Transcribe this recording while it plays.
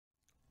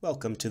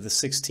Welcome to the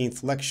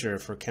 16th lecture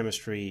for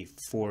Chemistry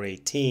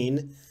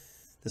 418.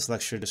 This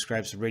lecture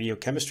describes the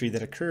radiochemistry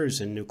that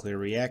occurs in nuclear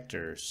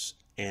reactors,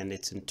 and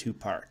it's in two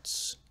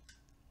parts.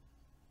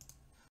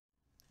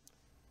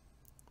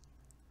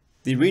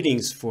 The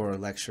readings for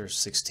lecture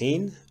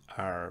 16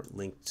 are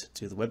linked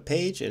to the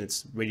webpage, and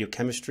it's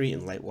Radiochemistry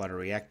in Light Water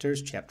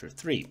Reactors, Chapter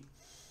 3.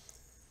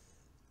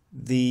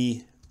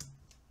 The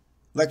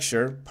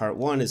lecture, Part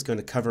 1, is going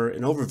to cover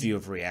an overview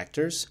of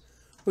reactors.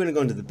 We're going to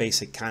go into the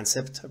basic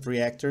concept of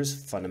reactors,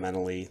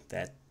 fundamentally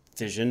that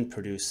fission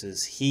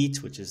produces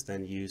heat, which is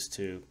then used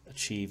to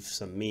achieve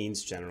some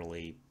means,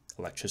 generally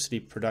electricity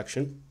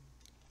production.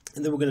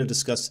 And then we're going to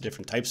discuss the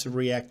different types of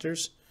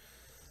reactors.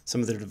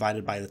 Some of them are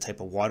divided by the type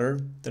of water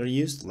that are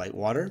used, light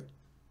water,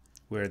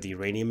 where the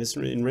uranium is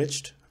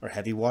enriched, or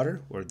heavy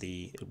water, where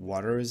the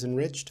water is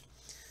enriched.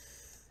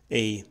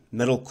 A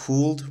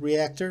metal-cooled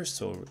reactor,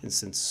 so for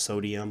instance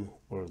sodium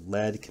or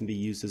lead can be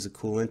used as a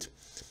coolant.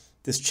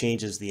 This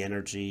changes the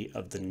energy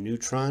of the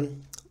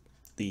neutron.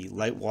 The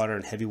light water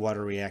and heavy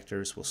water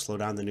reactors will slow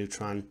down the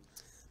neutron.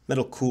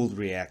 Metal-cooled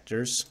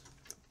reactors,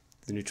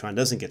 the neutron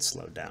doesn't get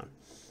slowed down.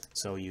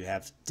 So you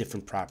have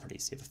different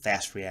properties. You have a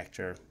fast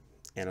reactor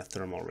and a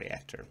thermal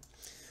reactor.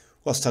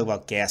 We'll also talk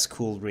about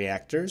gas-cooled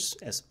reactors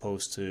as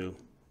opposed to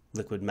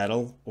liquid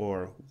metal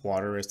or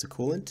water as the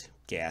coolant.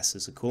 Gas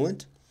is a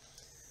coolant.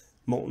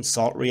 Molten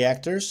salt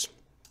reactors,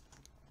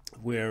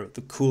 where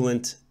the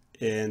coolant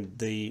and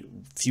the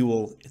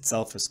fuel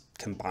itself is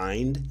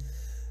combined.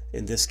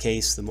 In this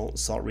case, the molten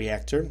salt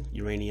reactor,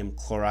 uranium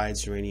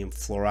chlorides, uranium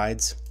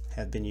fluorides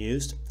have been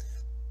used.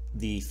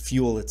 The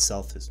fuel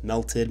itself is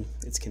melted.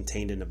 It's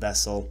contained in a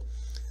vessel.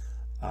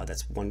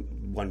 That's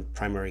one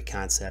primary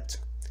concept.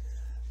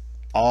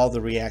 All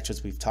the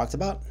reactors we've talked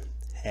about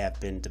have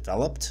been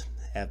developed,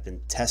 have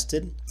been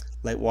tested.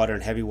 Light water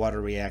and heavy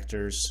water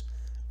reactors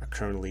are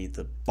currently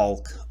the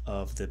bulk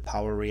of the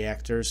power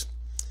reactors.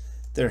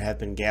 There have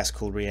been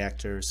gas-cooled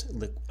reactors,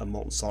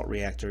 molten salt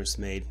reactors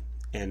made,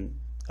 and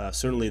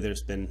certainly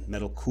there's been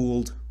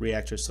metal-cooled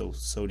reactors, so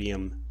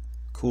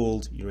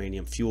sodium-cooled,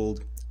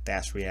 uranium-fueled,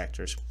 fast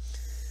reactors.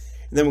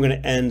 And then we're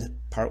going to end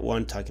part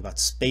one talking about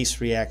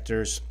space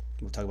reactors.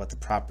 We'll talk about the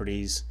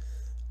properties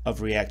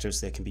of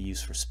reactors that can be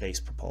used for space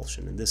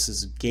propulsion. And this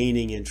is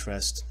gaining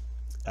interest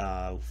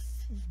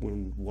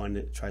when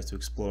one tries to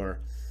explore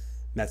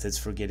methods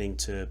for getting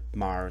to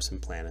Mars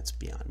and planets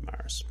beyond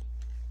Mars.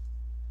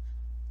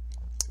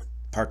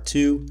 Part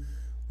 2,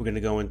 we're going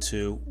to go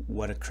into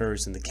what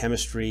occurs in the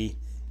chemistry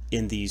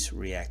in these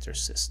reactor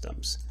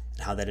systems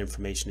and how that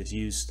information is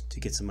used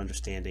to get some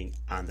understanding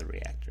on the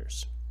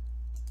reactors.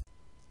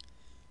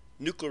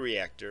 Nuclear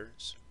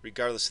reactors,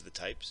 regardless of the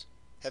types,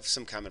 have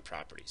some common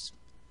properties.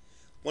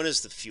 One is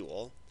the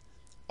fuel.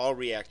 All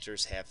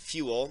reactors have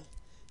fuel.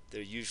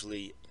 They're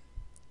usually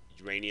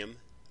uranium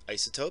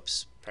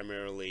isotopes,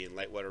 primarily in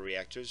light water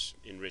reactors,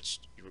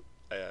 enriched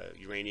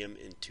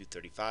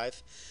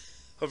uranium-235.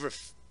 However,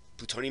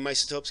 plutonium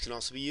isotopes can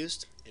also be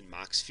used in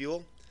MOX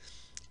fuel,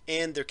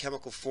 and their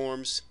chemical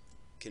forms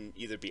can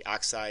either be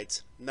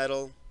oxides,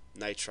 metal,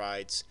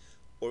 nitrides,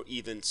 or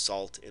even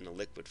salt in a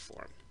liquid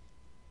form.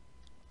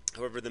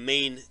 However, the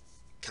main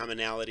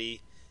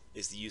commonality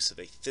is the use of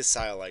a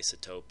fissile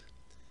isotope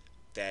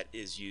that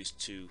is used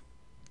to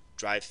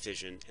drive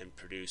fission and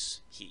produce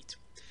heat.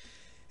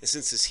 And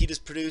since this heat is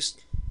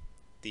produced,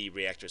 the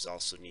reactors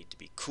also need to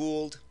be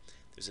cooled.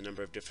 There's a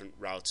number of different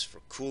routes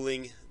for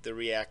cooling the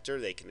reactor.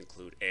 They can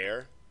include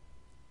air,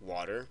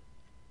 water,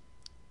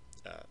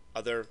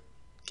 other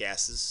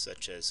gases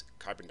such as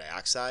carbon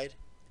dioxide,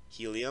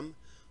 helium,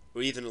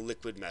 or even a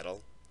liquid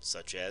metal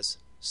such as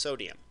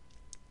sodium.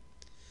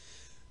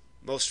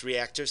 Most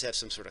reactors have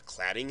some sort of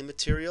cladding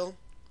material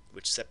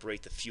which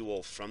separate the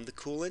fuel from the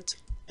coolant.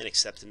 An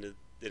exception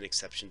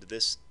to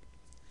this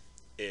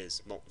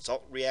is molten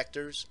salt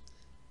reactors,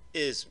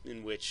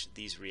 in which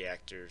these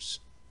reactors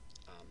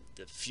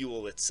the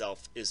fuel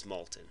itself is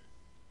molten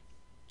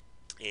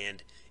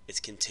and it's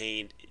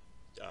contained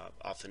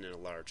often in a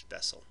large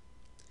vessel.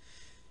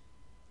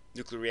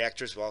 Nuclear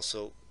reactors will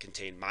also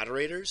contain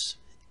moderators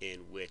in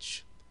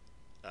which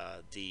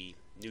the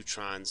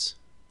neutrons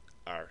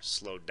are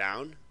slowed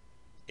down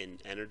in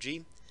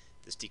energy.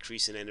 This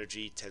decrease in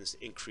energy tends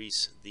to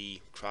increase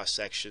the cross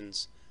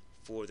sections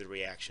for the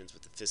reactions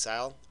with the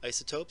fissile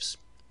isotopes,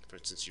 for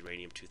instance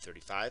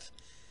uranium-235.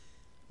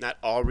 Not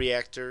all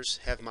reactors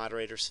have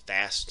moderators.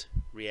 Fast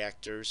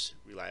reactors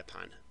rely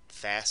upon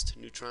fast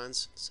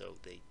neutrons, so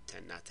they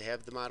tend not to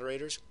have the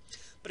moderators.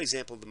 But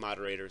example of the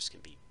moderators can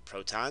be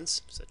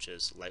protons, such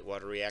as light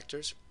water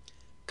reactors,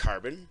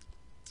 carbon.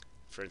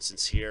 For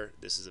instance here,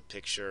 this is a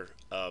picture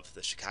of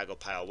the Chicago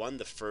Pile 1,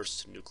 the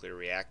first nuclear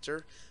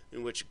reactor,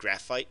 in which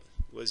graphite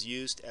was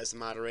used as the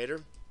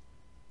moderator.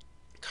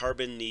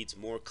 Carbon needs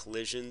more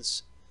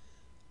collisions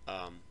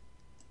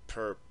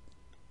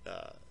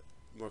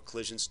more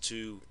collisions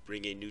to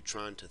bring a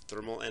neutron to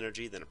thermal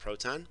energy than a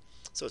proton,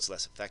 so it's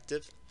less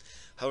effective.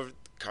 However,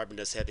 carbon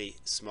does have a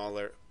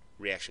smaller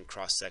reaction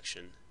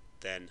cross-section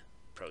than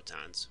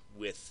protons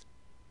with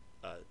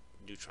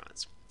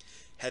neutrons.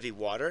 Heavy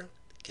water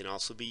can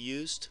also be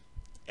used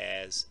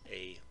as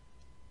a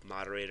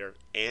moderator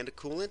and a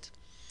coolant.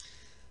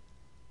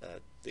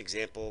 The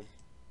example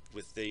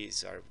with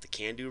these are the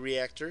CANDU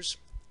reactors.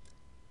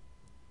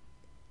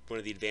 One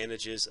of the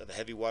advantages of a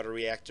heavy water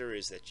reactor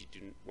is that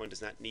one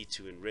does not need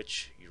to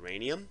enrich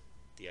uranium.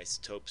 The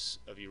isotopes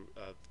of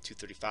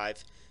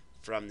 235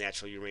 from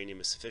natural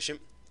uranium is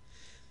sufficient.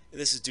 And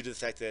this is due to the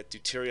fact that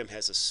deuterium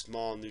has a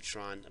small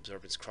neutron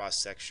absorbance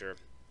cross-section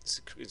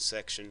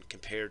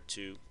compared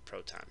to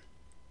proton.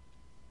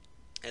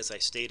 As I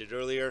stated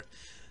earlier,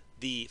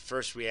 the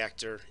first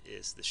reactor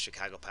is the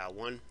Chicago Pile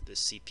 1, the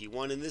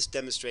CP1, and this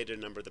demonstrated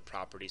a number of the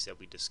properties that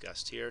we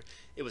discussed here.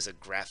 It was a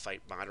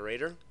graphite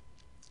moderator.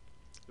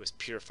 It was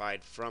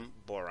purified from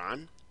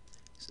boron,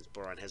 since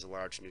boron has a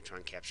large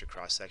neutron capture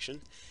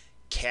cross-section.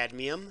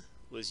 Cadmium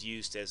was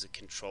used as a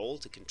control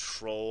to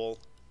control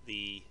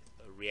the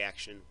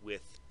reaction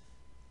with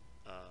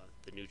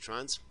the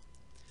neutrons.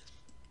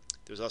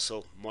 There was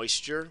also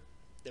moisture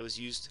that was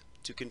used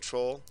to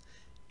control,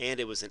 and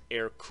it was an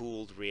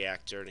air-cooled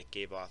reactor, and it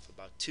gave off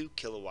about 2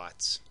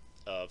 kilowatts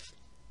of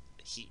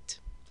heat.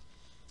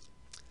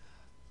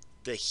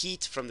 The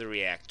heat from the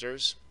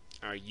reactors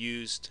are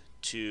used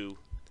to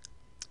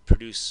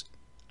produce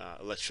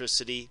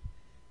electricity.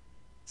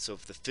 So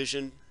if the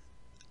fission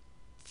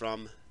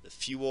from the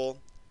fuel,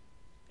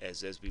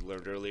 as we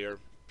learned earlier,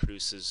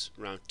 produces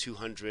around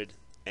 200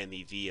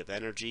 MeV of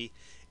energy,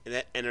 and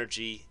that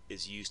energy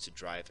is used to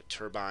drive a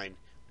turbine,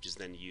 which is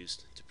then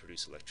used to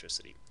produce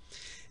electricity.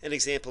 An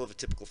example of a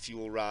typical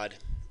fuel rod,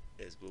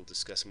 as we'll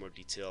discuss in more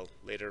detail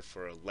later,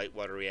 for a light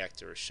water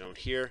reactor is shown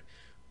here,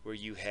 where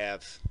you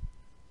have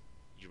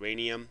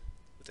uranium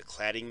with a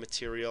cladding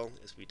material,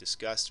 as we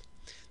discussed.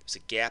 There's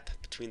a gap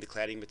between the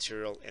cladding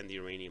material and the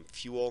uranium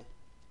fuel.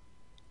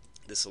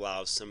 This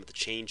allows some of the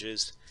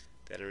changes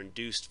that are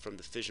induced from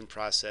the fission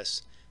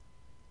process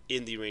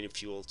in the uranium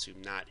fuel to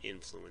not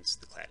influence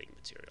the cladding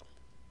material.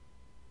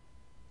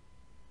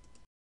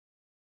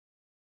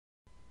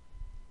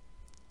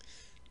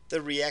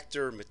 The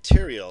reactor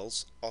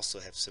materials also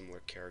have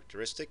similar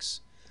characteristics.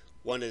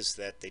 One is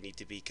that they need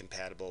to be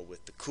compatible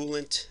with the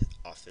coolant,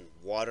 often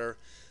water.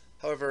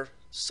 However,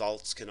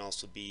 salts can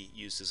also be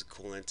used as a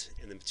coolant,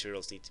 and the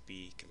materials need to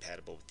be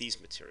compatible with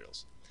these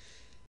materials.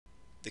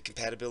 The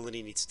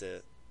compatibility needs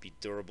to be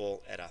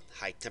durable at a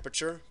high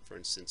temperature. For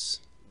instance,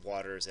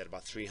 water is at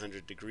about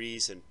 300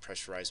 degrees in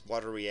pressurized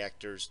water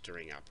reactors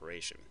during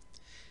operation.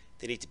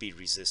 They need to be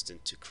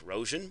resistant to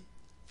corrosion.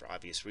 For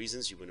obvious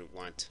reasons, you wouldn't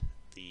want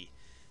the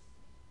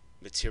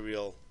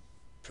material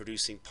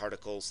producing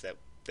particles that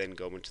then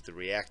go into the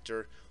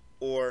reactor,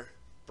 or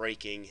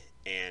breaking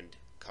and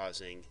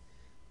causing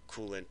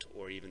coolant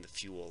or even the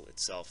fuel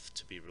itself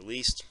to be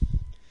released.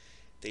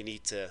 They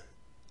need to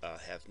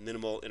have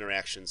minimal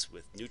interactions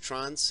with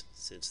neutrons,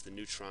 since the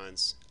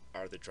neutrons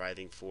are the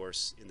driving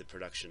force in the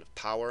production of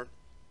power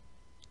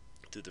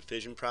through the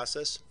fission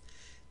process.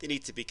 They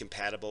need to be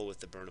compatible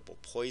with the burnable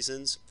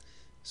poisons.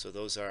 So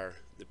those are,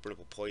 the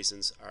burnable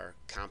poisons are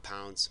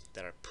compounds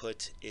that are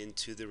put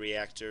into the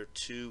reactor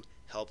to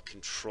help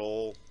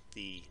control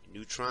the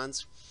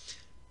neutrons.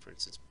 For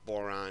instance,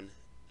 boron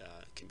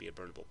can be a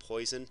burnable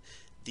poison.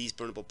 These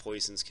burnable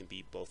poisons can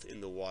be both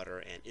in the water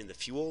and in the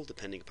fuel,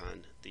 depending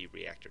upon the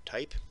reactor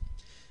type.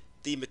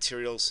 The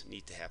materials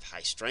need to have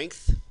high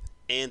strength,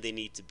 and they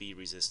need to be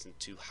resistant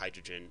to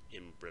hydrogen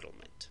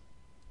embrittlement.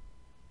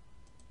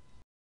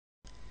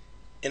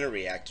 In a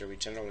reactor, we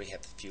generally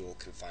have the fuel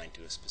confined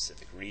to a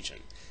specific region.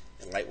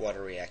 In light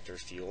water reactor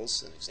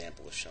fuels, an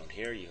example is shown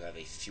here. You have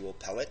a fuel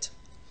pellet,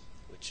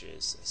 which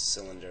is a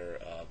cylinder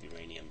of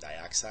uranium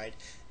dioxide,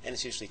 and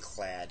it's usually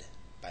clad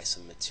by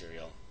some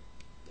material.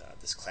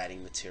 This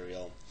cladding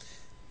material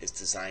is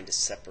designed to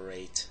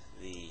separate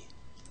the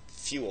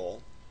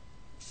fuel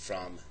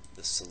from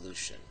the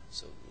solution.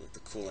 So the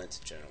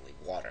coolant, generally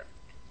water.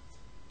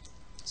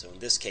 So in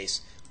this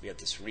case, we have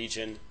this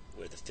region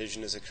where the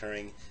fission is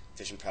occurring.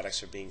 Fission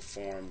products are being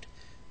formed.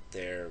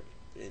 They're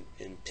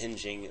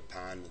impinging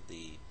upon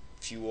the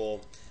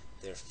fuel.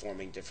 They're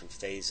forming different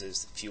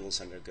phases. The fuel's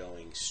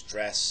undergoing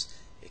stress.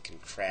 It can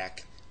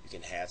crack. You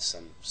can have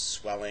some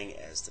swelling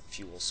as the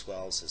fuel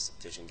swells, as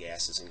the fission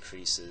gases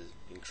increase.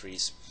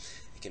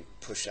 It can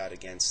push out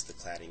against the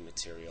cladding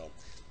material,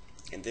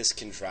 and this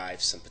can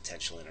drive some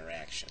potential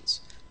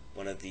interactions.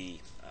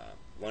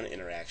 One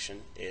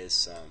interaction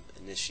is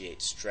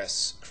initiate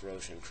stress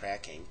corrosion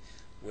cracking,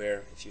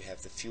 where if you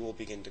have the fuel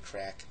begin to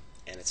crack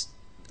and it's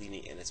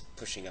leaning and it's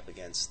pushing up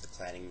against the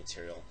cladding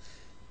material,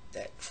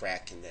 that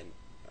crack can then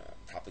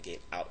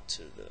propagate out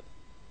to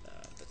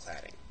the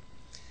cladding.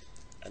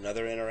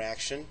 Another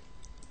interaction,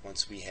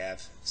 once we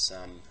have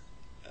some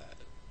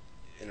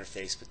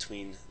interface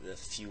between the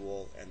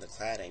fuel and the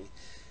cladding,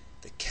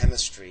 the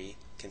chemistry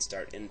can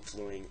start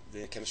influencing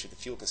the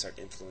fuel can start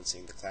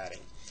influencing the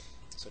cladding.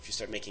 So if you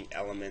start making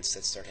elements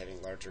that start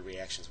having larger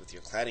reactions with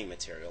your cladding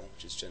material,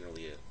 which is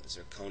generally a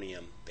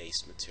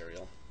zirconium-based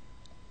material,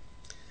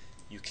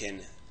 you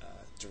can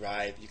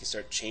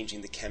start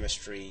changing the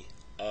chemistry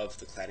of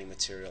the cladding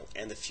material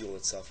and the fuel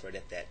itself right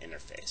at that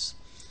interface.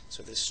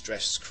 So this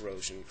stress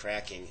corrosion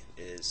cracking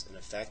is an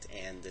effect,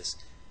 and this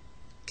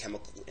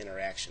chemical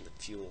interaction, the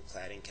fuel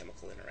cladding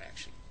chemical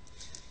interaction.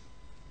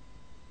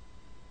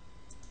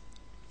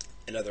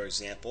 Another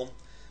example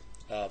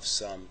of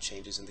some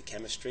changes in the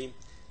chemistry.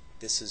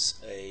 This is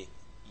a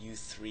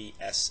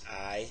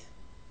U3Si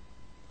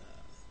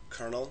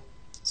kernel,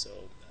 so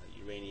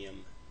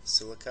uranium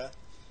silica,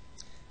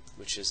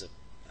 which is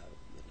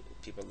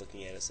people are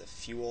looking at as a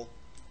fuel.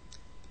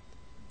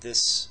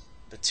 This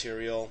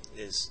material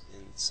is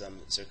in some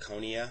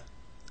zirconium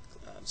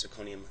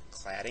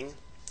cladding,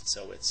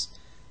 so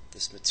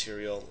this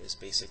material is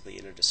basically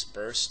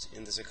interdispersed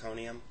in the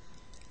zirconium,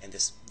 and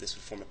this would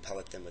form a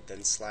pellet that would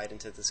then slide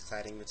into this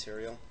cladding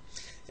material.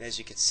 And as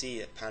you can see,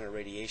 upon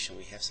irradiation,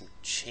 we have some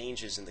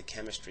changes in the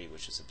chemistry,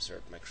 which is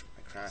observed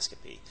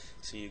microscopy.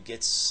 So you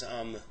get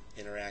some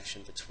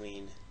interaction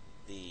between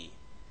the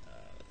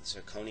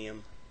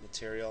zirconium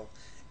material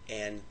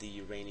and the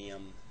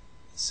uranium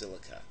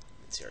silica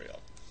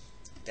material.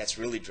 That's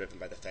really driven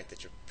by the fact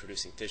that you're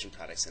producing fission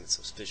products, and it's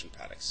those fission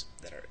products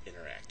that are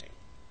interacting.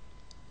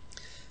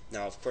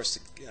 Now, of course,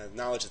 the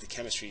knowledge of the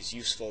chemistry is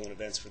useful in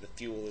events where the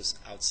fuel is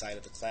outside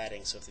of the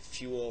cladding. So if the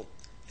fuel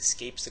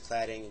escapes the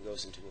cladding and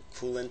goes into a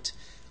coolant,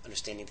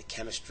 understanding the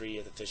chemistry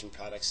of the fission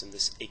products in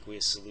this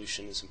aqueous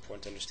solution is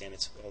important to understand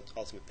its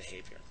ultimate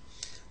behavior.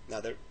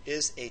 Now, there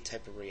is a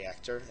type of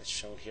reactor that's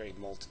shown here.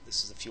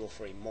 This is a fuel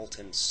for a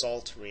molten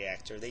salt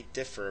reactor. They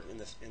differ in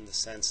the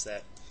sense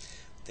that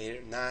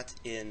they're not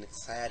in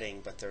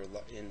cladding, but they're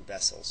in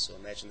vessels. So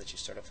imagine that you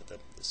start off with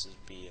this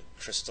would be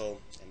a crystal,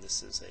 and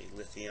this is a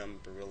lithium,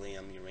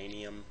 beryllium,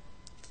 uranium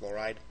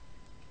fluoride.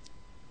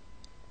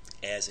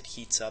 As it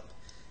heats up,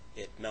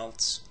 it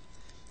melts,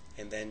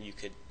 and then you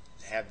could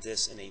have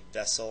this in a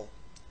vessel,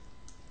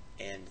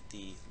 and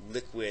the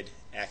liquid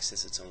acts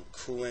as its own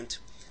coolant.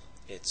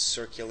 It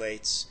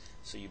circulates,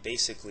 so you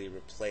basically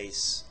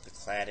replace the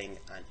cladding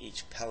on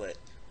each pellet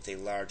with a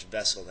large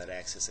vessel that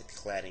acts as a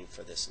cladding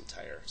for this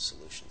entire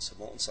solution. So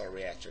molten salt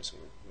reactors,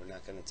 we're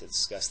not going to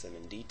discuss them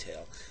in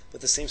detail,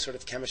 but the same sort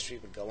of chemistry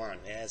would go on.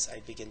 As I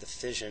begin to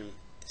fission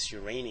this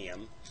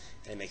uranium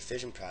and I make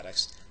fission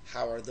products,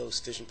 how are those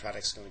fission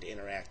products going to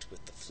interact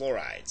with the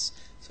fluorides?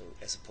 So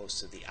as opposed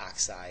to the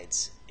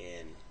oxides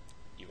in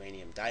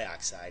uranium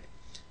dioxide,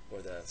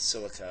 or the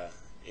silicon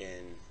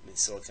in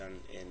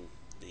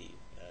the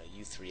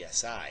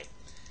U3Si,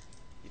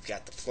 you've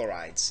got the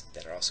fluorides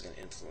that are also going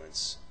to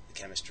influence the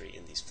chemistry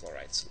in these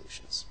fluoride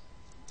solutions.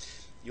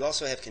 You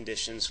also have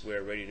conditions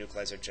where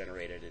radionuclides are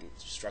generated in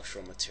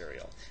structural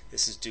material.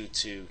 This is due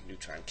to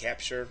neutron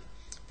capture.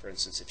 For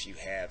instance, if you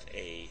have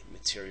a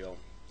material,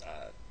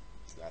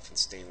 often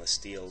stainless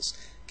steels,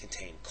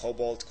 contain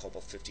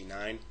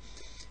cobalt-59,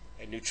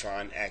 a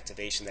neutron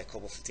activation, that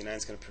cobalt-59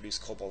 is going to produce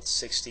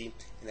cobalt-60,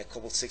 and that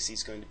cobalt-60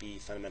 is going to be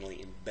fundamentally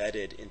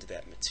embedded into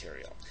that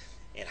material.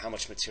 And how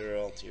much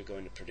material you're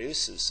going to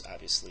produce is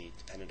obviously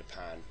dependent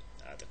upon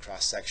the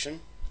cross-section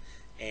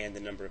and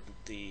the number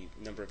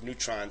of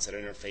neutrons that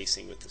are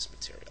interfacing with this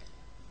material.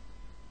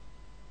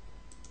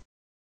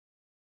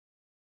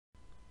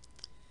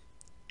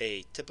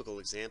 A typical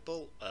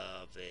example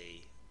of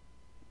a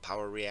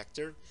power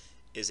reactor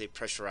is a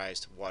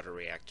pressurized water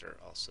reactor,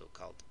 also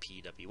called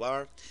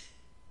PWR,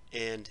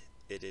 and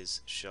it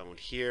is shown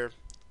here.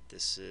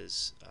 This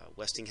is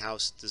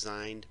Westinghouse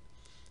designed.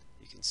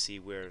 You can see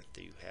where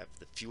you have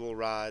the fuel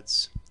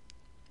rods,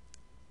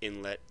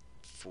 inlet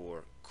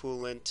for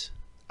coolant,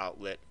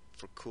 outlet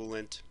for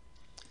coolant.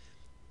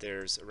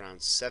 There's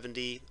around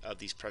 70 of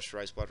these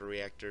pressurized water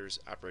reactors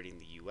operating in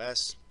the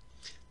US.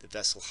 The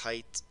vessel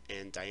height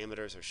and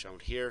diameters are shown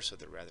here, so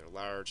they're rather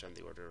large, on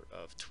the order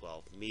of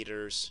 12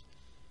 meters.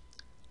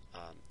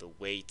 The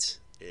weight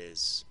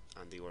is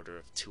on the order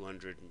of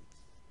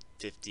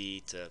 250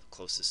 to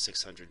close to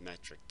 600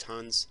 metric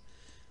tons.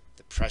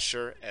 The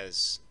pressure,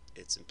 as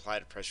it's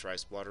implied, a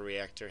pressurized water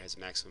reactor has a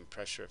maximum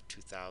pressure of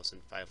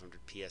 2,500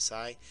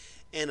 psi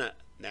and a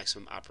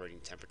maximum operating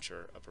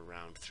temperature of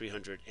around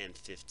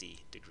 350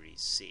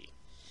 degrees C.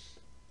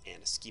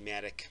 And a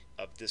schematic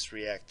of this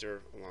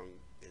reactor,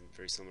 and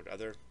very similar to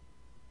other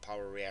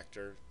power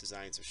reactor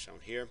designs, are shown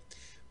here,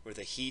 where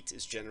the heat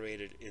is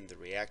generated in the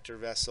reactor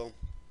vessel.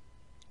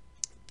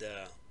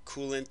 The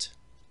coolant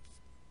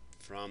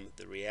from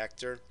the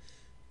reactor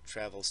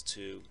travels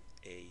to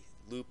a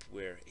loop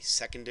where a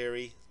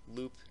secondary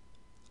loop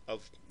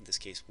of, in this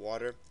case,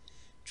 water,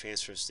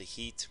 transfers the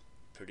heat,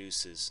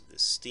 produces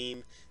this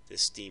steam.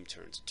 This steam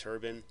turns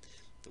turbine.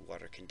 The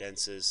water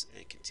condenses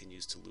and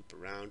continues to loop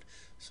around.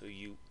 So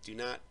you do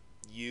not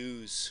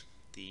use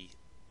the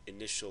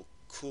initial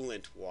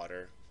coolant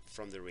water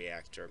from the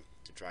reactor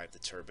to drive the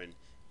turbine.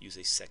 Use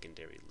a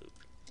secondary loop.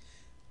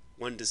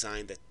 One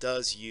design that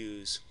does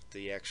use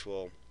the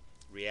actual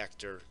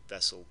reactor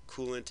vessel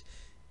coolant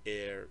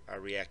are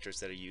reactors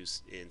that are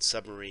used in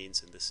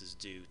submarines, and this is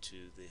due to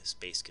the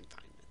space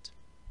confinement.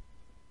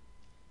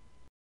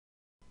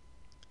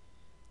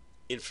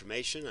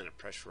 Information on a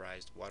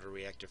pressurized water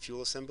reactor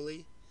fuel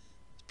assembly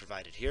is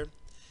provided here.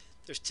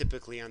 There's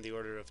typically on the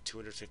order of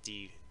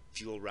 250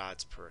 fuel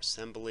rods per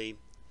assembly.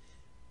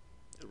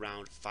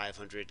 around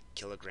 500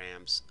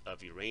 kilograms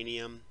of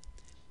uranium.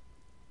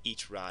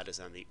 Each rod is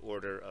on the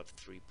order of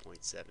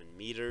 3.7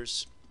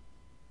 meters.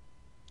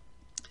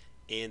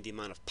 And the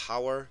amount of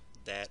power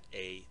that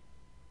a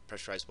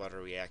pressurized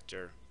water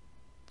reactor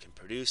can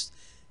produce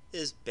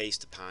is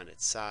based upon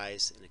its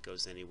size, and it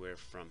goes anywhere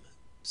from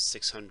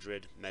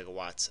 600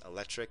 megawatts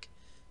electric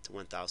to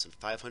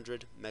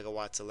 1,500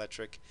 megawatts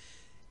electric.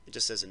 And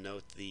just as a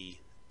note, the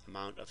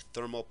amount of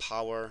thermal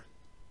power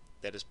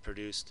that is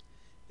produced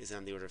is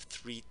on the order of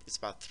it's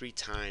about 3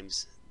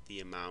 times the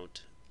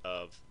amount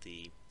of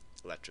the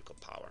electrical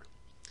power.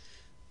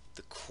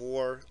 The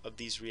core of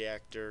these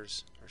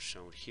reactors are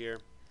shown here.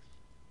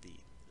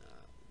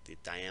 The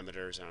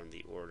diameters are on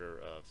the order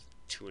of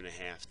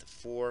 2.5 to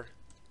 4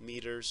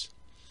 meters,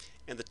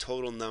 and the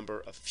total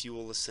number of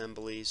fuel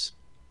assemblies,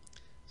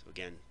 so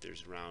again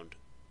there's around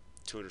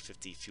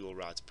 250 fuel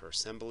rods per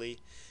assembly,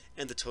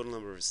 and the total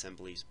number of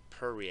assemblies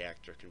per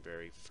reactor can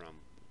vary from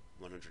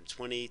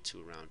 120 to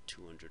around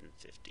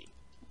 250.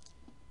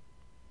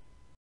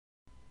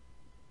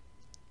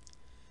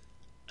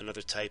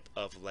 Another type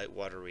of light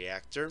water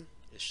reactor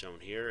is shown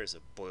here is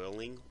a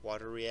boiling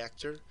water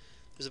reactor.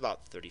 There's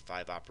about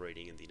 35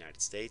 operating in the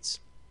United States.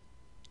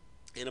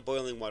 And a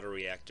boiling water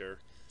reactor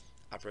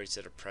operates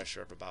at a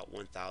pressure of about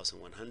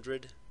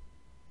 1,100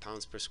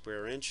 pounds per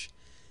square inch,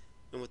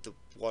 and with the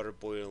water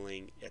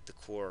boiling at the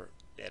core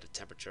at a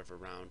temperature of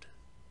around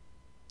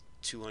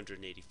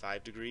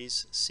 285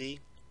 degrees C.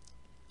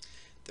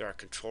 There are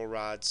control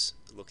rods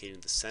located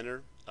in the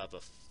center of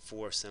a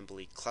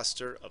 4-assembly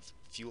cluster of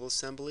fuel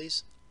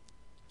assemblies.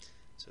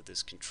 So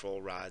this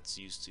control rod's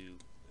used to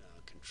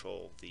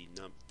control the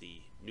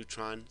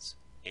neutrons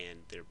and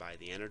thereby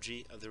the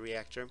energy of the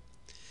reactor.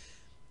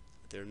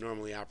 They're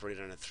normally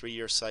operated on a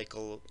 3-year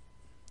cycle,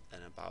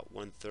 and about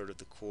 1/3 of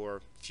the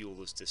core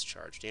fuel is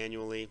discharged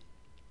annually.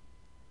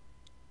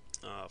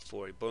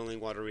 For a boiling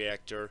water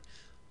reactor,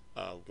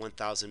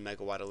 1,000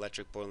 megawatt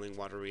electric boiling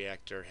water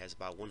reactor has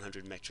about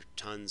 100 metric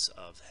tons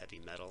of heavy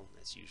metal,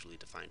 that's usually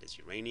defined as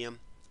uranium.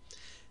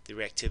 The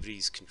reactivity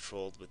is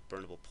controlled with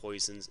burnable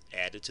poisons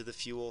added to the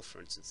fuel, for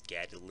instance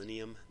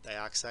gadolinium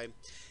dioxide.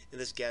 And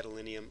this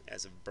gadolinium,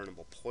 as a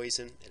burnable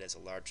poison, it has a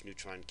large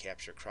neutron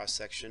capture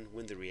cross-section.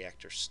 When the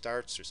reactor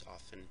starts, there's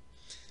often,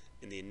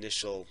 in the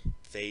initial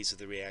phase of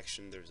the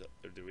reaction, there's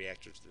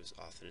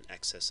often an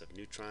excess of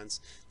neutrons.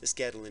 This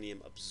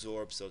gadolinium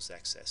absorbs those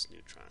excess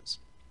neutrons.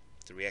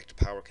 The reactor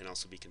power can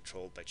also be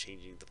controlled by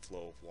changing the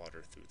flow of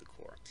water through the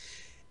core.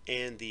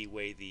 And the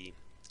way the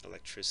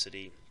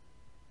electricity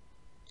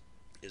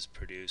is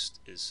produced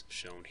is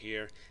shown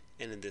here,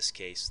 and in this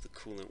case the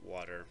coolant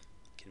water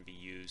can be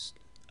used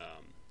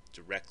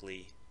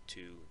directly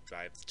to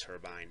drive the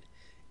turbine,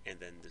 and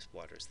then this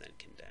water is then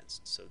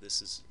condensed. So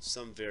this is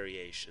some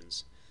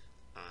variations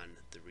on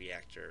the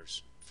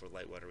reactors for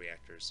light water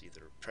reactors,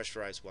 either a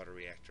pressurized water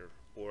reactor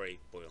or a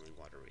boiling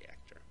water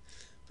reactor,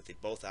 but they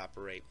both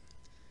operate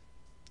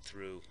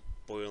through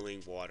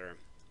boiling water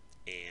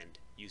and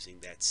using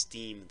that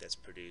steam that's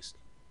produced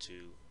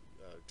to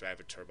drive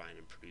a turbine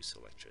and produce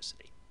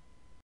electricity.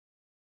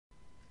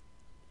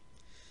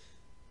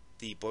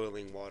 The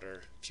boiling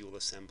water fuel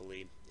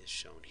assembly is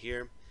shown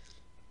here.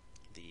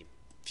 The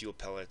fuel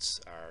pellets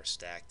are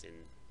stacked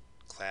in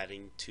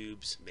cladding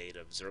tubes made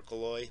of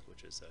zircaloy,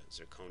 which is a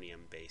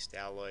zirconium-based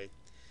alloy.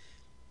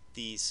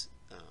 These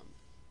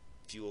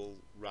fuel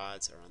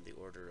rods are on the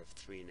order of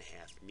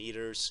 3.5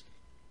 meters.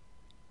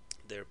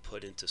 They're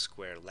put into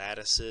square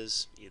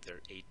lattices,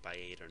 either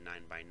 8x8 or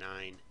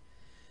 9x9,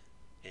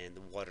 and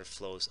the water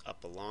flows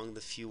up along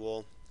the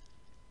fuel,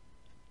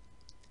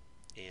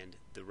 and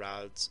the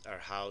rods are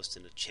housed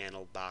in a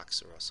channel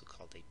box, or also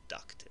called a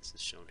duct, as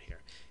is shown here.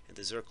 And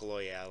the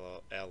zircaloy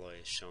alloy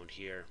is shown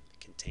here.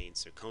 It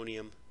contains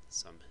zirconium,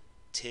 some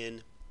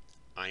tin,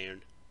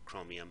 iron,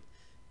 chromium,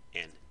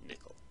 and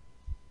nickel.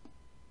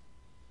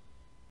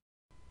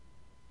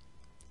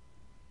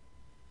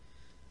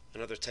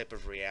 Another type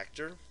of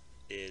reactor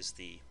is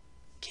the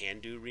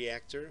CANDU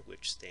reactor,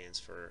 which stands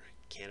for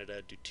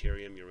Canada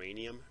Deuterium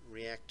Uranium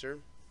Reactor.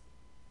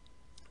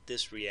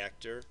 This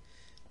reactor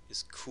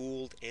is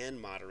cooled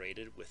and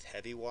moderated with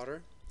heavy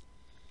water,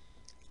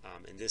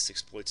 and this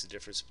exploits the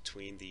difference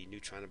between the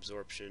neutron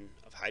absorption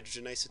of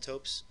hydrogen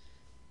isotopes.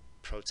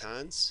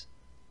 Protons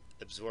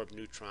absorb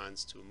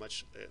neutrons to a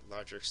much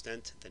larger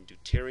extent than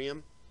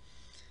deuterium.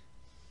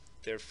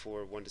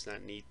 Therefore, one does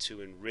not need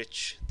to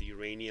enrich the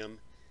uranium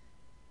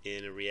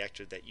in a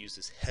reactor that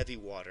uses heavy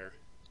water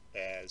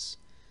as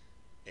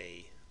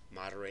a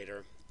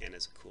moderator and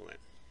as a coolant.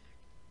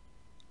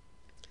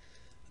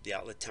 The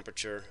outlet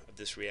temperature of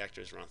this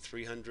reactor is around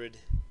 300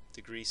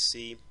 degrees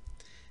C,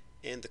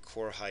 and the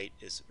core height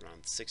is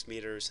around 6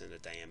 meters and a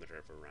diameter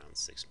of around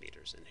 6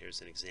 meters. And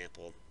here's an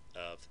example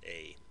of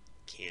a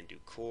CANDU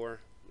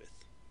core with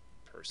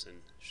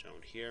person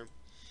shown here.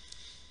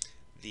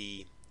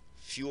 The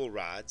fuel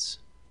rods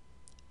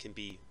can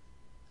be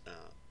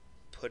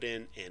put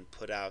in and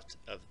put out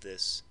of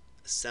this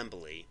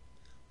assembly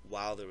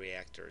while the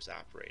reactor is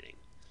operating.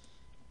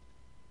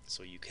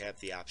 So you have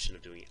the option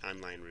of doing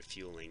online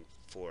refueling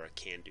for a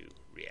CANDU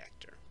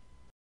reactor.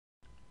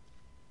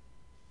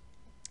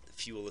 The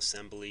fuel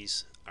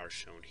assemblies are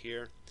shown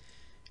here.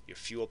 Your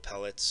fuel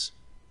pellets,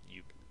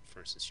 for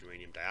instance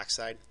uranium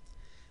dioxide,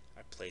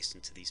 are placed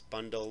into these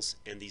bundles,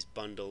 and these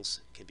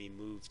bundles can be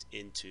moved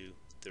into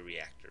the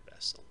reactor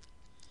vessel.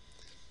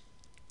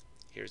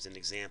 Here's an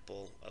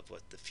example of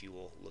what the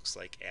fuel looks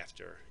like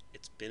after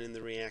it's been in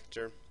the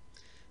reactor.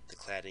 The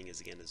cladding is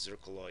again a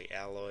zircaloy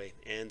alloy,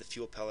 and the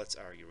fuel pellets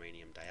are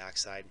uranium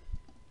dioxide.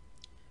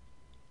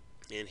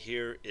 And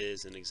here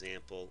is an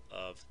example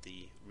of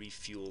the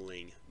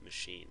refueling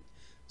machine.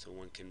 So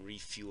one can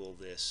refuel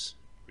this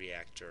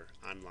reactor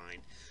online,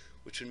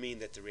 which would mean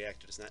that the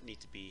reactor does not need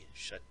to be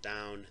shut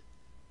down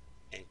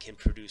and can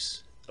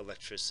produce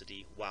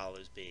electricity while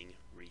it is being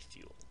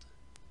refueled.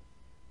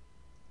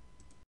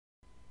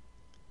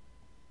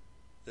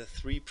 The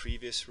three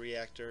previous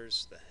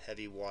reactors, the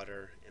heavy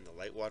water and the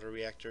light water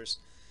reactors,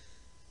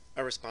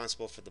 are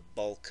responsible for the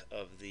bulk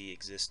of the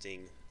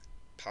existing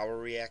power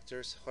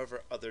reactors.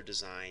 However, other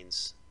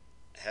designs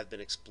have been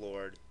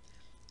explored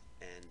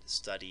and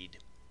studied,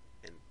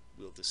 and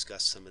we'll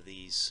discuss some of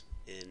these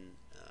in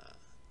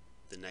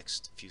the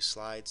next few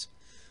slides.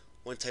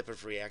 One type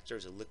of reactor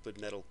is a liquid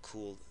metal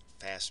cooled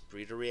fast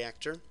breeder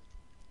reactor.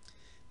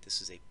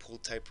 This is a pool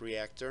type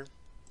reactor.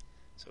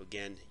 So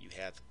again, you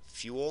have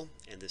fuel,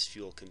 and this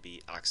fuel can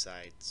be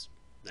oxides,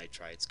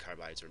 nitrides,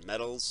 carbides, or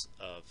metals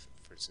of,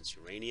 for instance,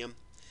 uranium.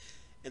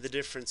 And the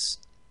difference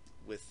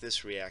with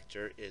this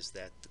reactor is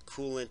that the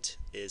coolant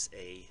is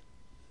a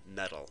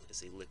metal,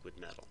 is a liquid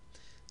metal.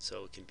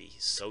 So it can be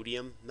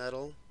sodium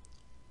metal,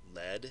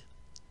 lead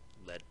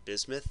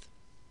bismuth.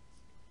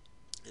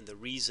 And the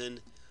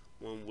reason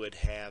one would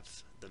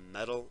have the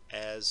metal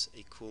as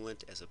a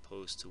coolant as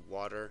opposed to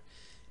water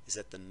is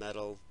that the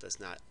metal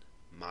does not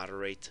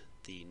moderate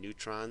the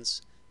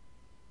neutrons,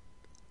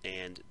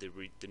 and the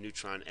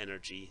neutron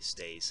energy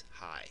stays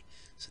high.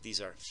 So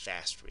these are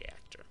fast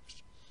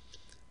reactors.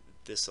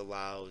 This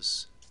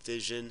allows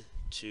fission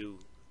to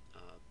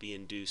be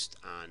induced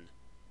on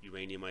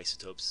uranium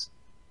isotopes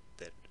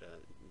that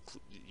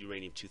include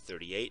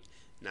uranium-238,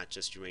 not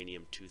just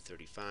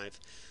uranium-235.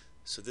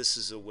 So this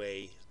is a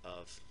way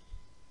of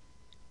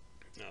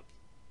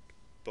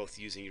both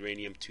using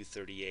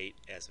uranium-238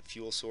 as a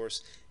fuel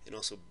source and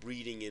also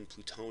breeding in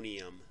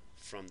plutonium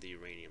from the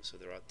uranium. So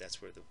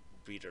that's where the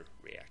breeder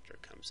reactor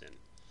comes in.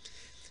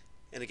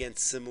 And again,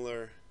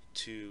 similar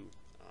to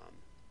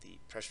the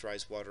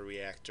pressurized water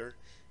reactor,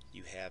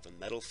 you have a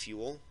metal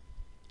fuel,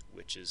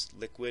 which is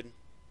liquid.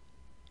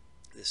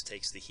 This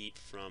takes the heat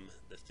from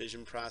the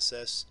fission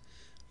process,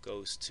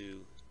 goes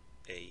to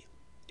a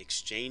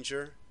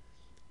exchanger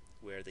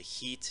where the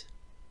heat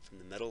from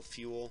the metal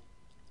fuel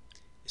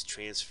is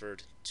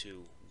transferred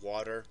to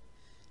water,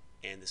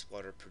 and this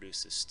water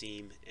produces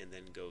steam and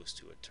then goes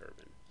to a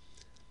turbine.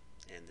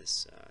 And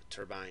this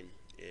turbine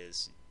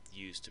is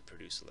used to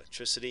produce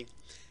electricity.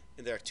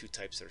 And there are two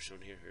types that are shown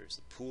here. Here's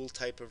the pool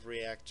type of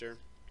reactor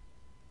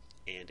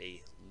and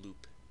a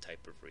loop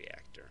type of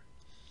reactor.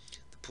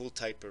 The pool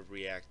type of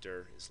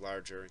reactor is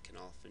larger and can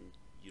often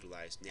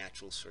utilize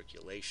natural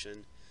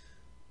circulation,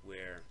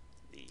 where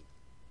the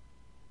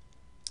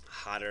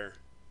hotter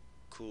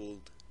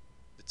cooled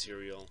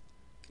material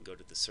can go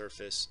to the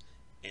surface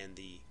and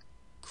the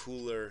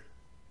cooler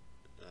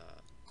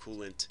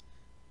coolant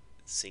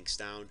sinks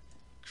down,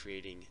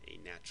 creating a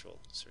natural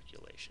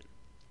circulation.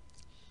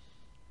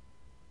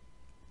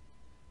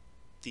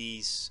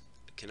 These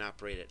can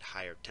operate at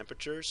higher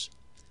temperatures,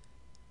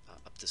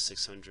 up to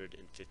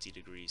 650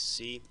 degrees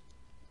C,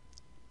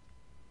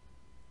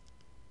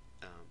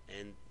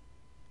 and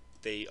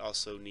they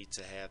also need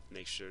to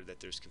make sure that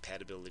there's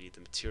compatibility of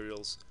the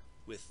materials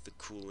with the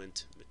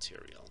coolant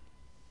material.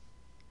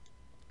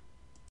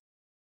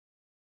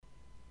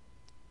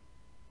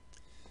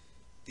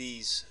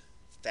 These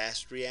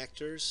fast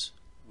reactors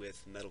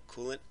with metal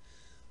coolant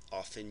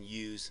often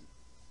use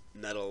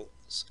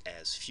metals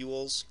as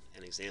fuels.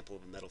 An example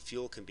of a metal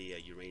fuel can be a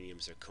uranium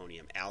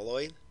zirconium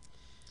alloy.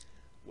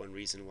 One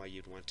reason why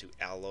you'd want to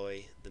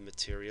alloy the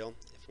material,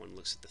 if one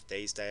looks at the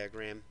phase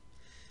diagram,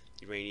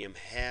 uranium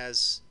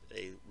has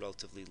a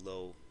relatively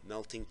low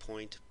melting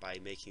point. By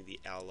making the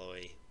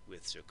alloy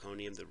with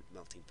zirconium, the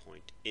melting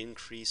point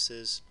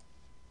increases,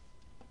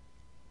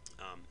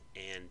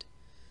 and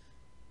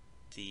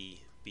the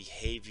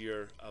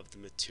behavior of the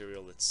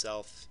material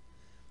itself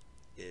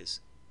is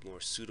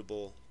more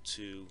suitable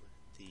to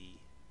the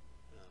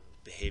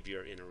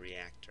behavior in a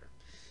reactor.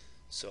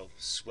 So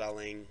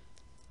swelling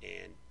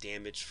and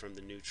damage from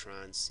the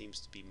neutrons seems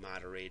to be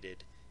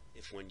moderated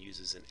if one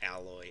uses an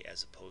alloy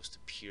as opposed to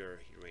pure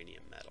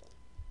uranium metal.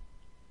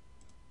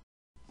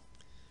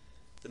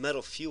 The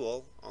metal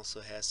fuel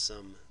also has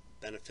some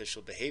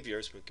beneficial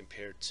behaviors when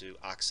compared to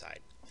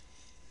oxide.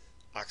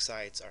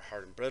 Oxides are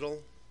hard and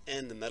brittle,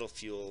 and the metal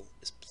fuel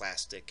is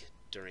plastic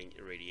during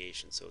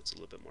irradiation, so it's a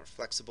little bit more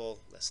flexible,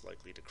 less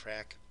likely to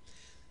crack.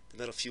 The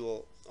metal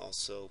fuel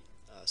also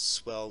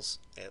swells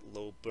at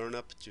low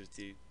burnup due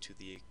to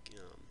the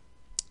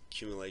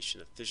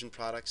accumulation of fission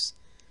products,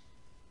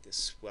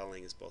 This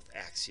swelling is both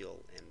axial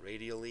and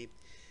radially.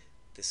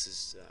 This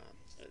is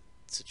a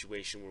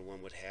situation where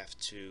one would have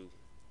to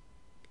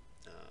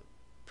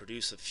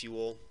produce a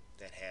fuel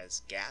that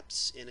has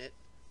gaps in it,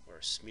 or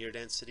a smear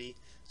density,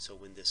 so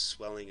when this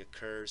swelling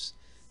occurs,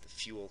 the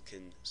fuel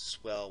can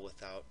swell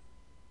without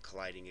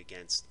colliding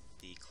against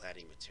the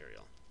cladding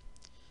material.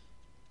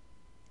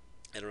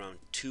 At around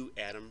 2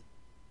 atom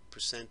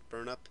percent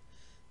burnup,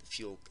 the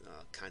fuel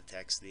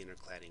contacts the inner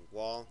cladding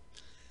wall.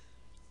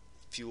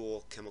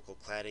 Fuel chemical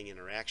cladding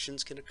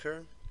interactions can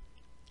occur.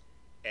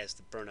 As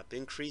the burnup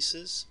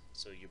increases,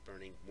 so you're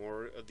burning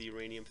more of the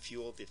uranium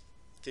fuel, the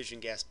fission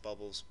gas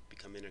bubbles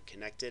become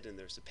interconnected, and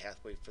there's a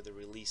pathway for the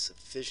release of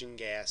fission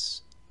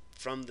gas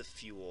from the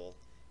fuel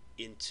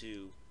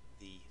into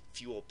the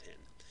fuel pin.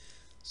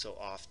 So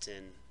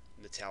often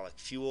metallic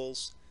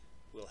fuels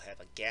will have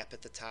a gap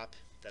at the top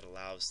that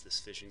allows this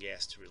fission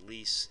gas to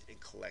release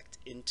and collect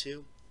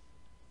into.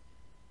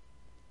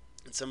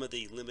 And some of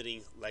the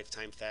limiting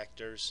lifetime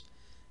factors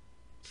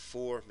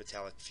for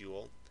metallic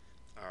fuel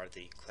are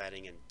the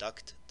cladding and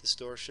duct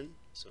distortion.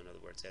 So in other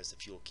words, as the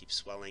fuel keeps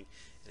swelling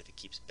and if it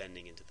keeps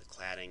bending into the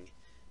cladding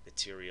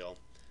material,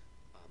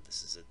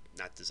 this is a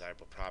not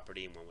desirable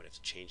property, and one would have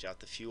to change out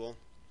the fuel.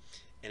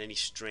 And any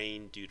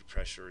strain due to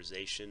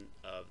pressurization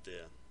of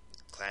the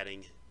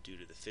cladding due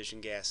to the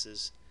fission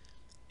gases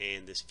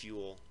and this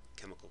fuel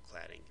chemical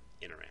cladding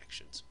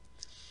interactions.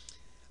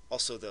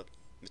 Also, the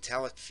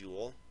metallic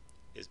fuel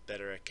is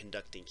better at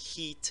conducting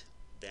heat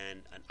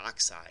than an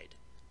oxide.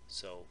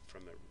 So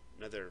from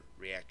another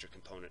reactor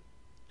component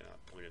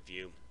point of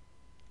view,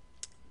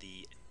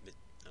 the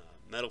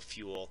metal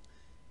fuel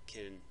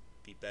can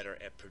be better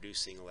at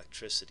producing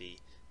electricity,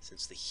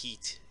 since the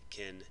heat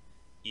can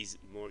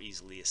more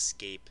easily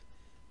escape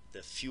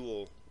the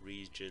fuel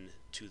region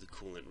to the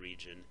coolant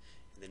region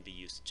and then be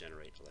used to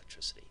generate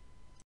electricity.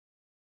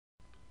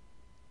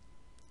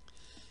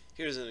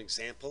 Here's an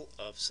example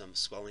of some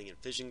swelling and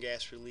fission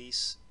gas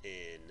release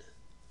in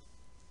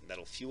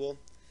metal fuel.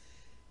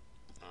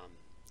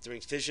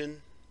 During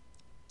fission,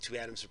 2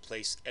 atoms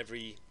replace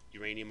every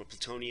uranium or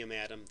plutonium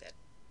atom that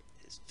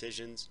is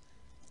fissions.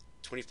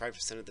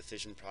 25% of the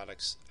fission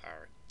products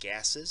are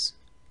gases,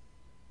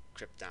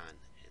 krypton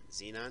and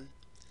xenon.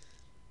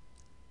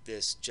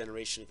 This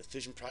generation of the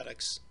fission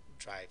products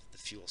drive the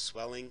fuel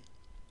swelling.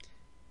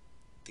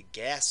 The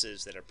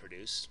gases that are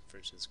produced, for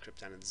instance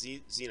krypton and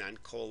xenon,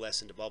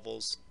 coalesce into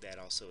bubbles. That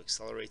also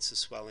accelerates the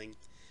swelling,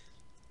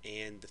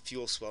 and the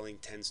fuel swelling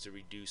tends to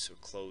reduce or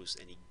close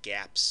any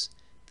gaps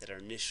that are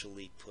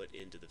initially put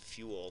into the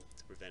fuel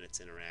to prevent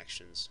its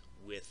interactions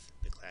with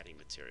the cladding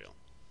material.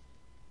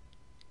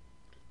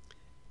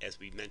 As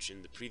we mentioned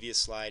in the previous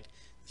slide,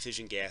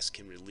 fission gas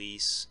can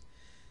release.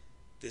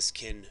 This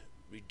can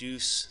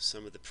reduce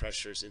some of the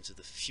pressures into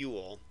the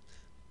fuel,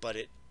 but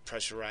it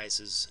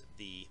pressurizes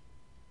the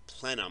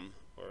plenum,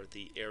 or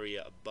the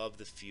area above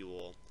the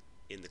fuel,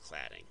 in the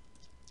cladding.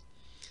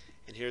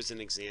 And here's an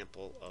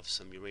example of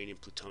some uranium,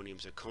 plutonium,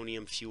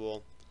 zirconium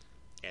fuel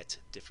at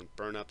different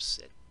burnups.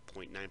 At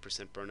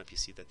 0.9% burnup, you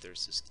see that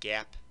there's this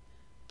gap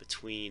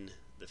between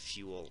the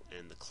fuel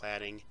and the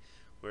cladding,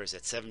 whereas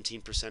at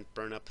 17%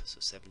 burnup, so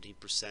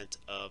 17%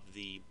 of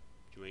the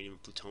uranium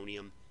and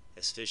plutonium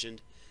has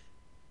fissioned,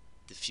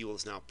 the fuel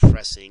is now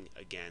pressing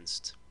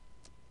against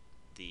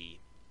the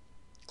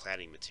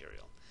cladding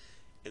material.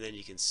 And then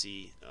you can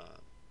see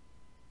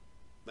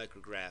a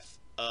micrograph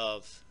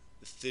of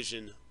the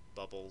fission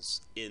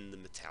bubbles in the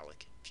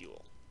metallic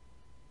fuel.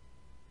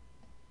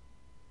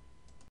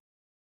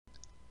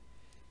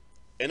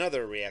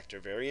 Another reactor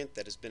variant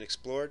that has been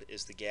explored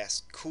is the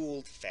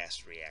gas-cooled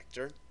fast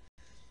reactor.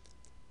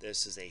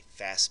 This is a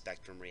fast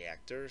spectrum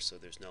reactor, so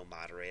there's no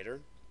moderator.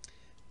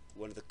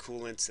 One of the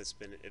coolants that's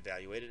been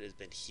evaluated has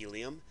been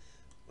helium.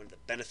 One of the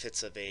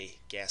benefits of a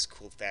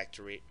gas-cooled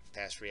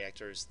fast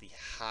reactor is the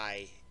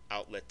high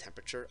outlet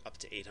temperature, up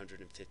to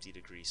 850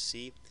 degrees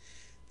C.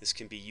 This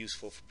can be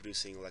useful for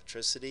producing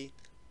electricity,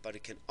 but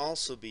it can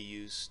also be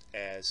used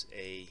as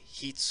a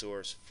heat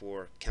source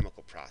for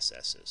chemical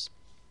processes.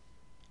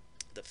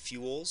 The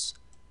fuels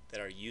that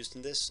are used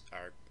in this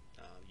are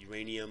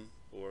uranium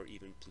or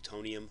even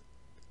plutonium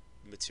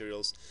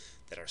materials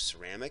that are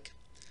ceramic.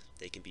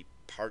 They can be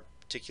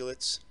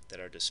particulates that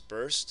are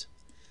dispersed,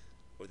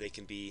 or they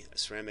can be a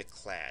ceramic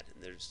clad.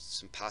 And there's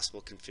some possible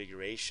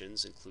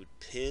configurations include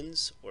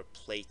pins or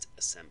plate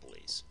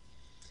assemblies.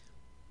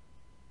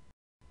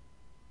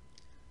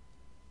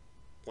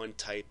 One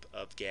type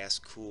of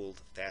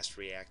gas-cooled fast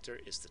reactor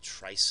is the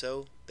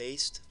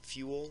TRISO-based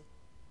fuel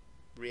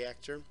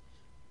reactor.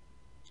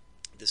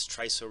 This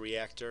TRISO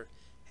reactor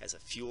has a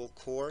fuel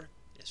core,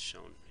 as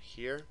shown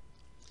here,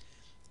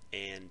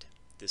 and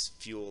this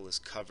fuel is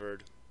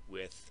covered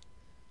with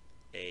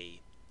a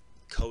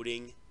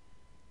coating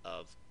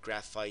of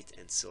graphite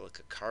and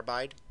silica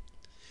carbide.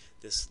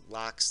 This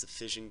locks the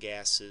fission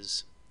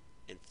gases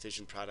and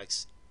fission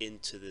products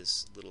into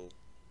this little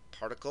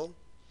particle.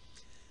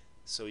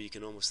 So you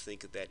can almost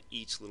think of that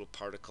each little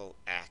particle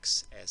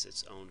acts as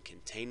its own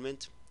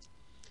containment.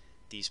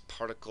 These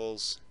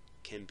particles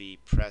can be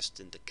pressed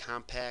into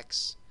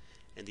compacts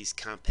and these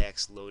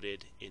compacts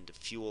loaded into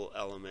fuel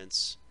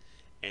elements,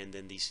 and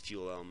then these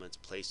fuel elements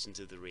placed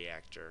into the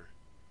reactor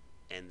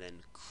and then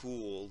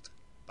cooled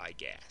by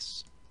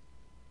gas.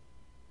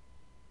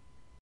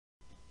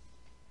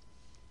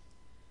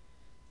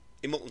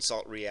 A molten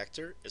salt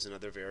reactor is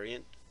another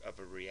variant of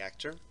a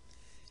reactor.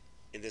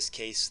 In this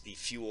case, the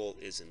fuel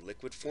is in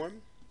liquid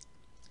form.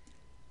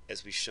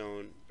 As we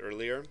shown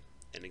earlier,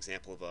 an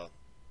example of a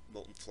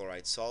molten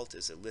fluoride salt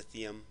is a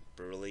lithium,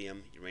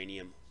 beryllium,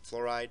 uranium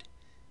fluoride.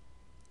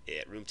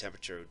 At room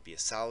temperature, it would be a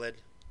solid,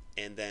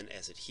 and then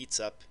as it heats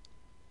up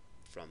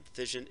from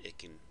fission, it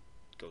can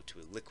go to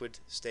a liquid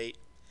state.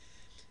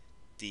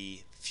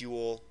 The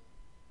fuel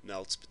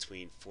melts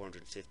between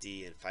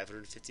 450 and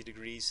 550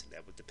 degrees.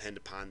 That would depend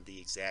upon the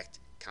exact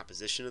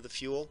composition of the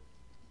fuel.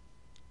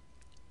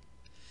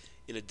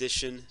 In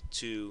addition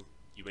to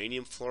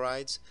uranium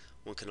fluorides,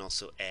 one can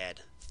also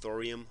add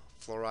thorium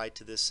fluoride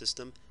to this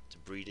system to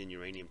breed in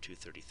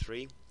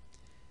uranium-233.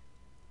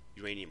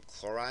 Uranium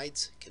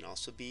chlorides can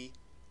also be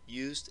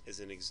used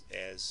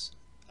as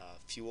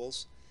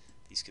fuels.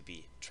 These could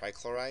be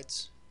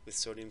trichlorides with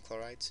sodium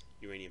chlorides,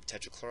 uranium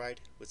tetrachloride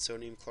with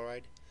sodium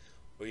chloride,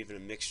 or even a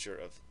mixture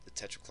of the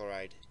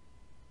tetrachloride,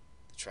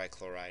 the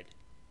trichloride,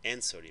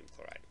 and sodium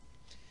chloride.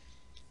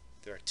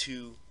 There are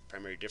two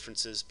primary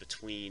differences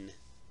between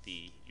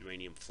the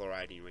uranium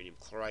fluoride and uranium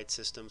chloride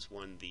systems.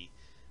 One, the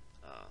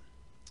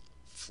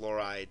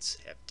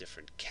fluorides have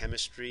different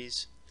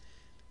chemistries,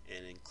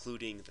 and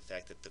including the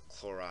fact that the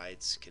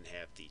chlorides can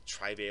have the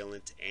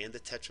trivalent and the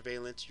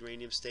tetravalent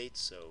uranium state,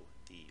 so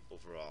the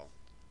overall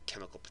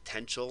chemical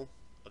potential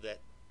of that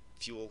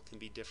fuel can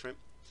be different.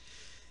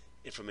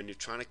 And from a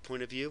neutronic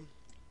point of view,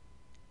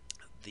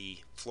 the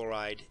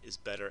fluoride is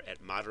better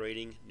at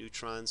moderating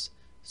neutrons,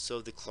 so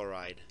the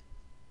chloride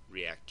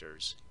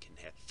reactors can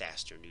have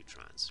faster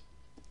neutrons.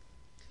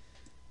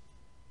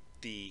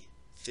 The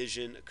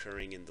fission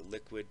occurring in the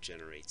liquid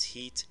generates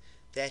heat.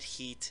 That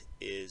heat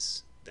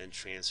is then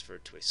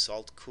transferred to a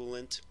salt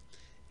coolant,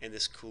 and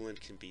this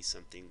coolant can be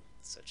something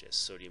such as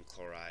sodium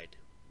chloride,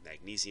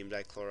 magnesium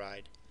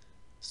dichloride,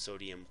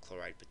 sodium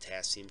chloride,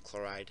 potassium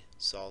chloride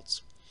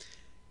salts,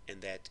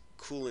 and that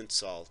coolant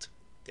salt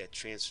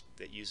that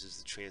uses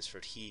the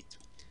transferred heat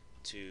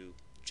to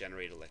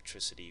generate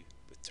electricity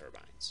with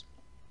turbines.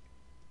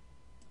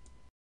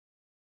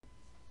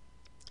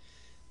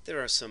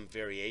 There are some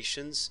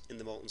variations in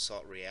the molten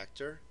salt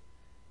reactor.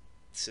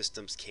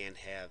 Systems can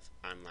have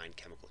online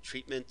chemical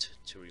treatment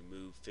to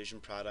remove fission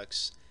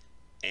products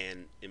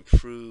and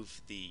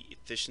improve the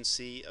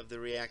efficiency of the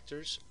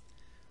reactors.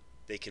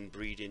 They can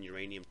breed in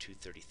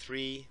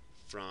uranium-233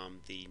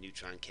 from the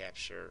neutron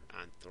capture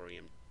on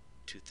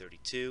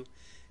thorium-232.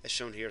 As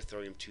shown here,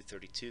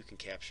 thorium-232 can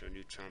capture a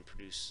neutron,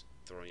 produce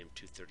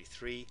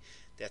thorium-233.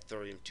 That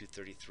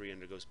thorium-233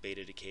 undergoes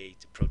beta decay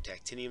to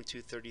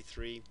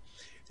protactinium-233,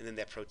 and then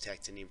that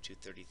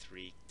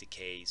protactinium-233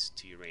 decays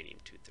to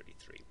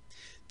uranium-233.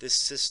 This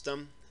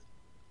system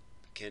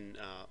can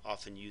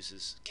often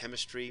uses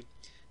chemistry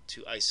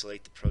to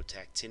isolate the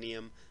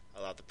protactinium,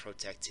 allow the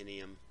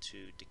protactinium to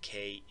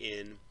decay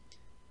in,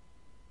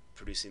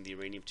 producing the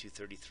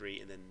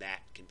uranium-233, and then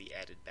that can be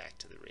added back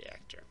to the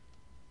reactor.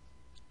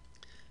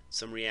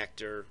 Some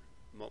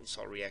molten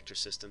salt reactor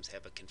systems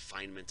have a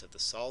confinement of the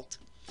salt.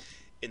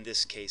 In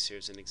this case,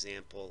 here's an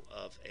example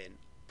of a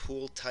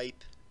pool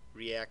type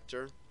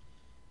reactor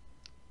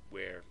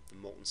where the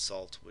molten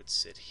salt would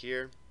sit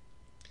here.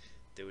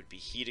 There would be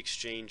heat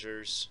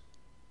exchangers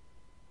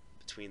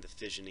between the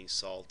fissioning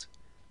salt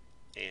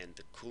and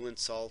the coolant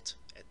salt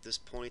at this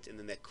point, and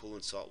then that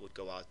coolant salt would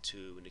go out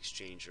to an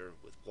exchanger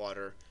with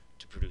water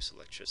to produce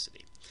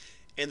electricity.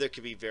 And there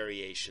could be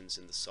variations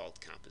in the salt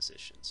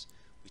compositions.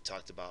 We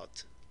talked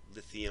about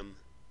lithium,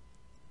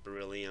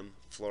 beryllium,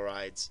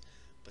 fluorides,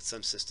 but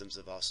some systems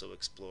have also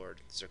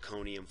explored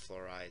zirconium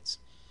fluorides.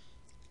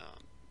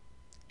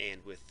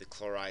 And with the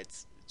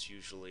chlorides, it's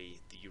usually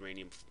the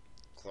uranium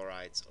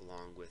chlorides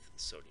along with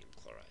sodium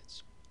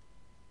chlorides.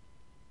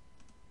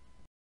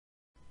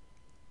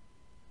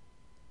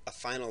 A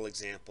final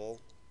example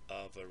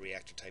of a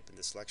reactor type in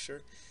this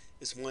lecture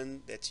is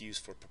one that's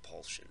used for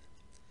propulsion.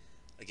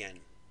 Again,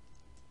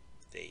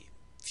 the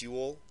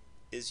fuel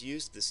is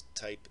used. This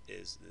type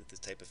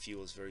of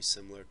fuel is very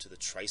similar to the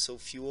triso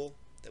fuel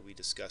that we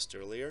discussed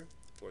earlier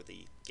for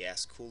the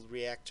gas-cooled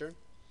reactor.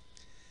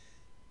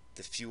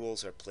 The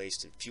fuels are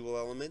placed in fuel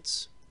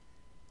elements,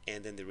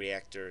 and then the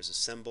reactor is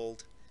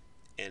assembled,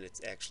 and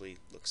it actually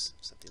looks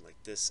something like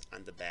this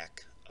on the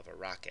back of a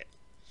rocket.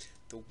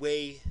 The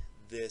way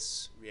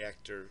this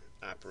reactor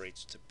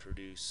operates to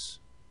produce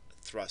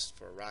thrust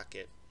for a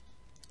rocket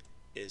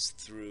is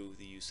through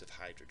the use of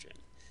hydrogen.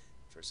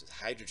 Versus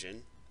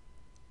hydrogen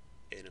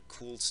in a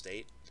cooled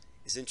state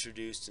is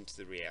introduced into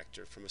the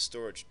reactor from a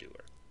storage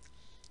dewar.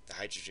 The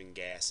hydrogen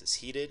gas is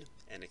heated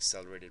and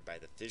accelerated by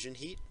the fission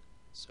heat,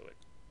 so it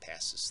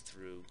passes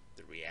through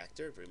the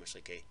reactor, very much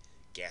like a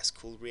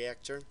gas-cooled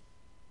reactor.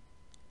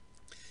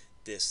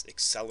 This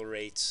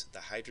accelerates the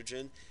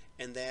hydrogen,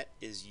 and that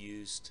is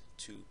used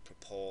to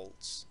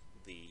propulse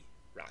the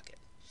rocket.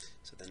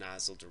 So the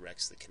nozzle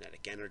directs the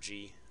kinetic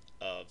energy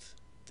of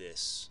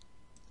this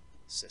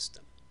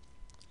system.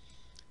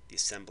 The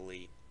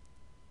assembly,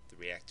 the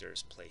reactor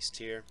is placed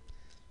here.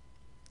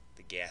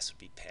 The gas would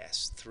be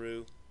passed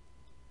through.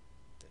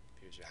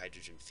 Here's your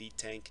hydrogen feed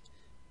tank,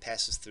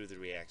 passes through the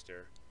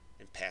reactor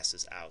and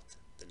passes out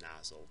the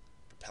nozzle,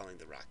 propelling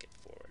the rocket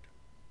forward.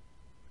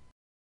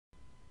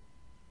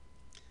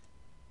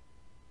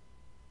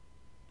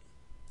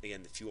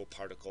 Again, the fuel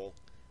particle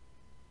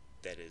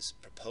that is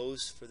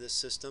proposed for this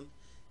system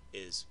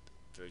is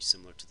very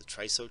similar to the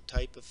triso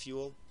type of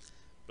fuel,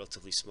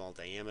 relatively small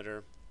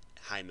diameter,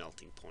 high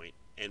melting point,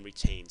 and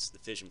retains the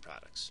fission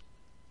products.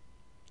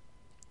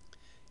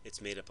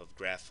 It's made up of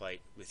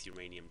graphite with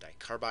uranium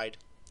dicarbide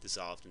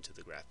dissolved into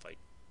the graphite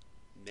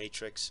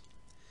matrix,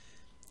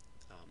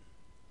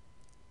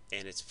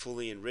 and it's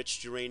fully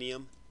enriched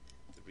uranium.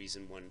 The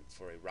reason one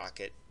for a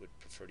rocket would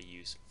prefer to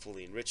use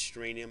fully enriched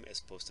uranium as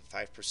opposed to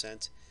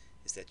 5%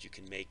 is that you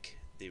can make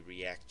the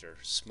reactor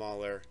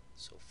smaller,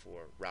 so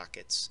for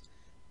rockets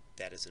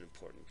that is an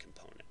important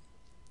component.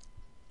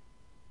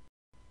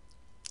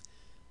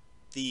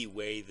 The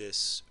way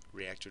this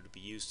reactor would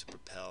be used to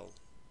propel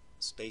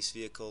space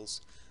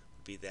vehicles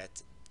would be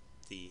that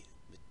the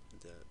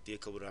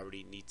vehicle would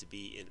already need to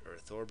be in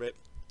Earth orbit.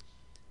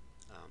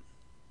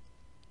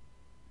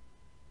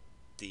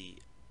 The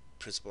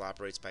principle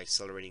operates by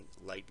accelerating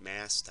light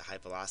mass to high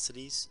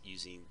velocities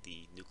using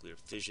the nuclear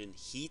fission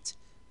heat,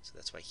 so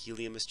that's why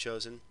helium is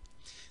chosen.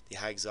 The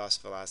high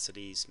exhaust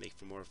velocities make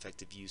for more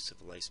effective use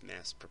of light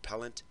mass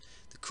propellant.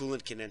 The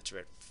coolant can enter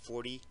at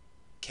 40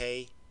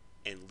 K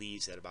and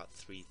leaves at about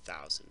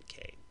 3000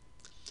 K.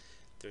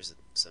 There's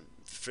some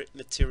frit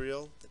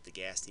material that the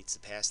gas needs to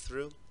pass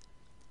through.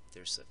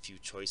 There's a few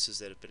choices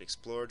that have been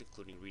explored,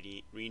 including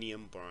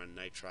rhenium, boron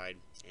nitride,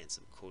 and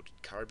some coated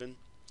carbon.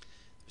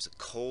 There's a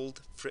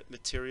cold frit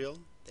material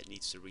that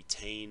needs to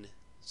retain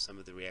some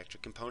of the reactor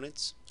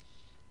components.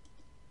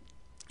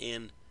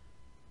 And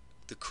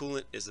the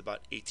coolant is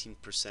about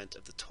 18%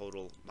 of the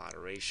total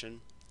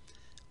moderation.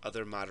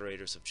 Other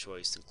moderators of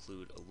choice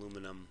include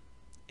aluminum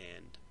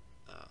and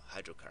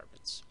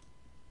hydrocarbons.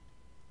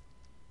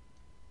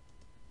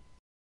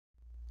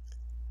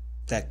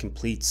 That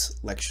completes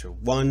Lecture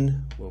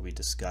 1, where we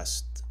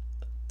discussed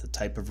the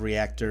type of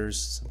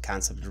reactors, some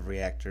concept of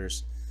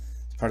reactors.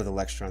 It's part of the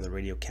lecture on the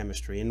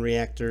radiochemistry in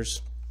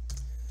reactors.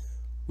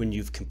 When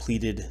you've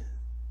completed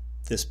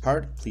this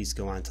part, please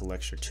go on to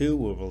Lecture 2,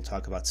 where we'll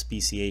talk about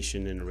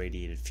speciation in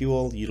irradiated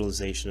fuel,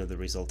 utilization of the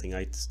resulting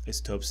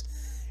isotopes,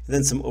 and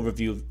then some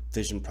overview of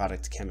fission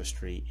product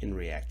chemistry in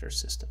reactor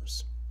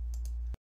systems.